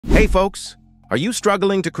Hey folks, are you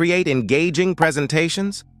struggling to create engaging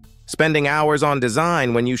presentations? Spending hours on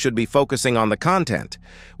design when you should be focusing on the content?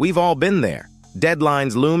 We've all been there.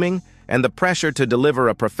 Deadlines looming, and the pressure to deliver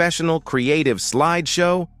a professional, creative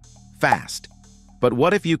slideshow fast. But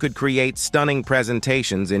what if you could create stunning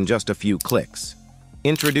presentations in just a few clicks?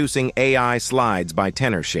 Introducing AI Slides by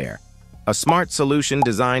Tenorshare, a smart solution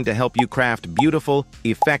designed to help you craft beautiful,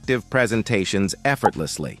 effective presentations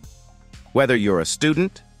effortlessly. Whether you're a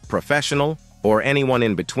student, professional, or anyone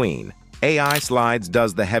in between, AI Slides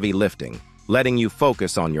does the heavy lifting, letting you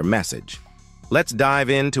focus on your message. Let's dive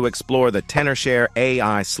in to explore the Tenorshare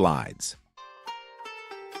AI Slides.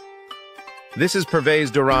 This is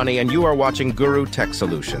Pervez Durrani, and you are watching Guru Tech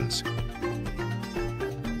Solutions.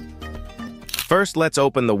 First, let's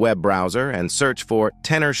open the web browser and search for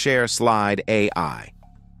Tenorshare Slide AI.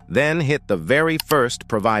 Then hit the very first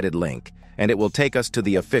provided link, and it will take us to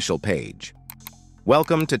the official page.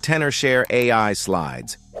 Welcome to Tenorshare AI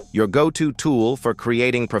Slides, your go-to tool for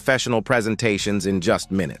creating professional presentations in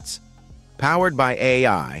just minutes. Powered by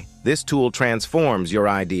AI, this tool transforms your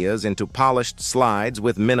ideas into polished slides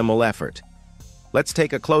with minimal effort. Let's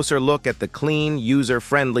take a closer look at the clean,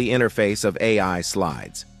 user-friendly interface of AI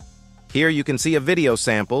Slides. Here you can see a video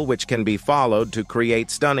sample which can be followed to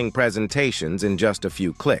create stunning presentations in just a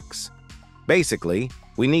few clicks. Basically,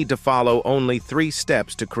 we need to follow only 3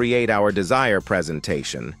 steps to create our desired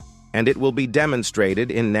presentation, and it will be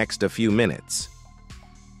demonstrated in next a few minutes.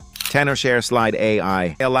 Tenorshare Slide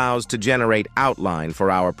AI allows to generate outline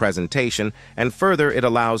for our presentation, and further it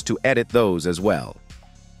allows to edit those as well.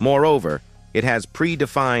 Moreover, it has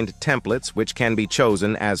predefined templates which can be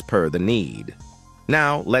chosen as per the need.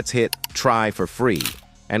 Now let's hit Try for free,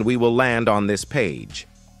 and we will land on this page.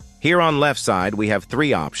 Here on left side we have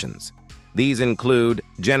 3 options. These include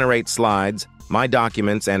Generate Slides, My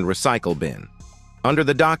Documents, and Recycle Bin. Under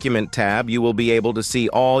the Document tab, you will be able to see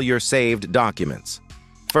all your saved documents.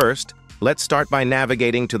 First, let's start by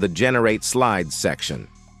navigating to the Generate Slides section.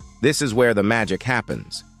 This is where the magic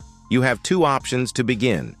happens. You have 2 options to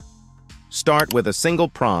begin. Start with a single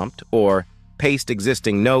prompt or paste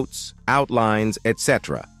existing notes, outlines,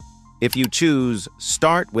 etc. If you choose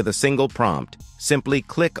Start with a single prompt, simply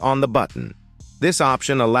click on the button. This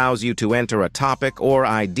option allows you to enter a topic or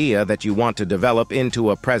idea that you want to develop into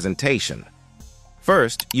a presentation.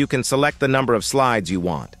 First, you can select the number of slides you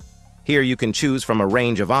want. Here you can choose from a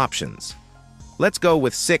range of options. Let's go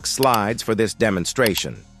with 6 slides for this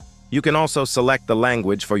demonstration. You can also select the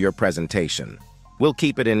language for your presentation. We'll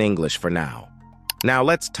keep it in English for now. Now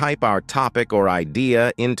let's type our topic or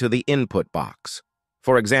idea into the input box.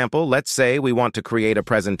 For example, let's say we want to create a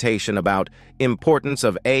presentation about importance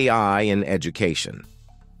of AI in education.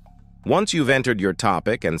 Once you've entered your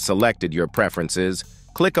topic and selected your preferences,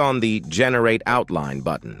 click on the Generate Outline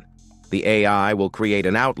button. The AI will create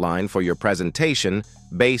an outline for your presentation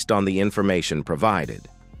based on the information provided.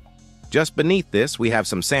 Just beneath this, we have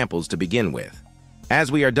some samples to begin with.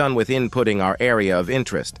 As we are done with inputting our area of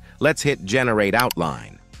interest, let's hit Generate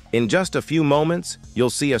Outline. In just a few moments, you'll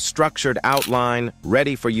see a structured outline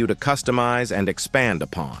ready for you to customize and expand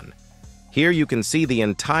upon. Here you can see the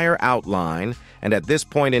entire outline, and at this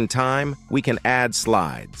point in time, we can add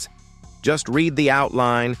slides. Just read the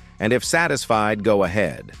outline, and if satisfied, go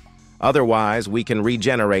ahead. Otherwise, we can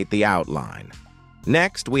regenerate the outline.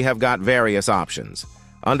 Next, we have got various options.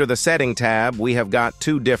 Under the Setting tab, we have got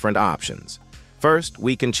 2 different options. First,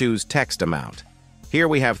 we can choose text amount. Here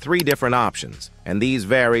we have 3 different options, and these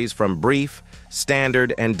varies from brief,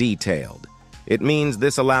 standard, and detailed. It means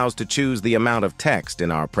this allows to choose the amount of text in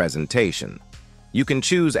our presentation. You can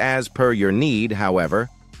choose as per your need, however.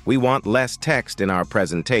 We want less text in our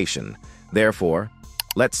presentation. Therefore,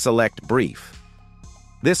 let's select brief.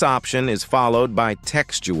 This option is followed by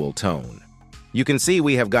textual tone. You can see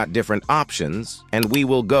we have got different options, and we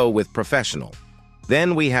will go with professional.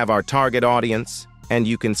 Then we have our target audience, and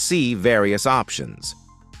you can see various options.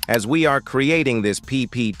 As we are creating this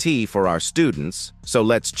PPT for our students, so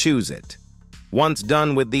let's choose it. Once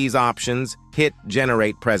done with these options, hit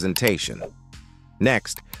Generate Presentation.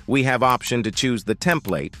 Next, we have option to choose the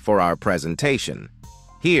template for our presentation.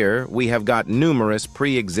 Here, we have got numerous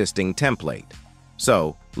pre-existing template.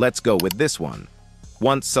 So, let's go with this one.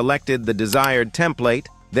 Once selected the desired template,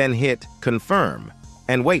 then hit Confirm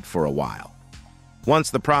and wait for a while. Once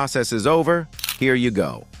the process is over, here you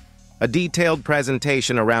go. A detailed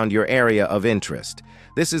presentation around your area of interest.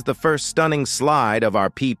 This is the first stunning slide of our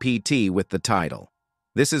PPT with the title.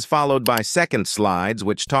 This is followed by second slides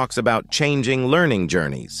which talks about changing learning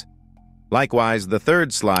journeys. Likewise, the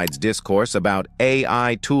third slide's discourse about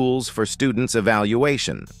AI tools for students'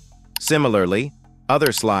 evaluation. Similarly,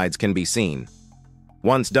 other slides can be seen.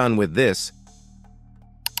 Once done with this,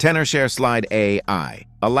 Tenorshare Slide AI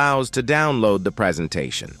allows to download the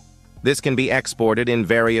presentation. This can be exported in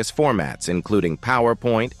various formats, including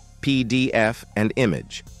PowerPoint, PDF, and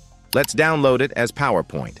image. Let's download it as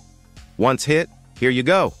PowerPoint. Once hit, here you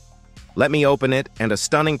go. Let me open it, and a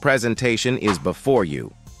stunning presentation is before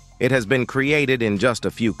you. It has been created in just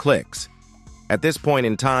a few clicks. At this point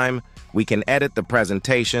in time, we can edit the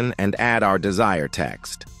presentation and add our desired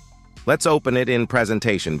text. Let's open it in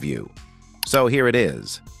Presentation View. So here it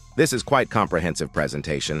is. This is quite comprehensive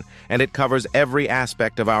presentation, and it covers every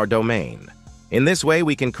aspect of our domain. In this way,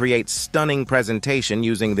 we can create stunning presentation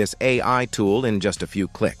using this AI tool in just a few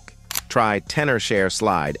clicks. Try Tenorshare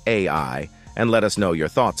Slide AI and let us know your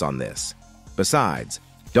thoughts on this. Besides,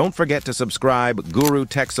 don't forget to subscribe Guru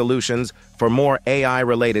Tech Solutions for more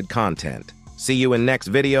AI-related content. See you in next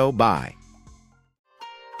video. Bye.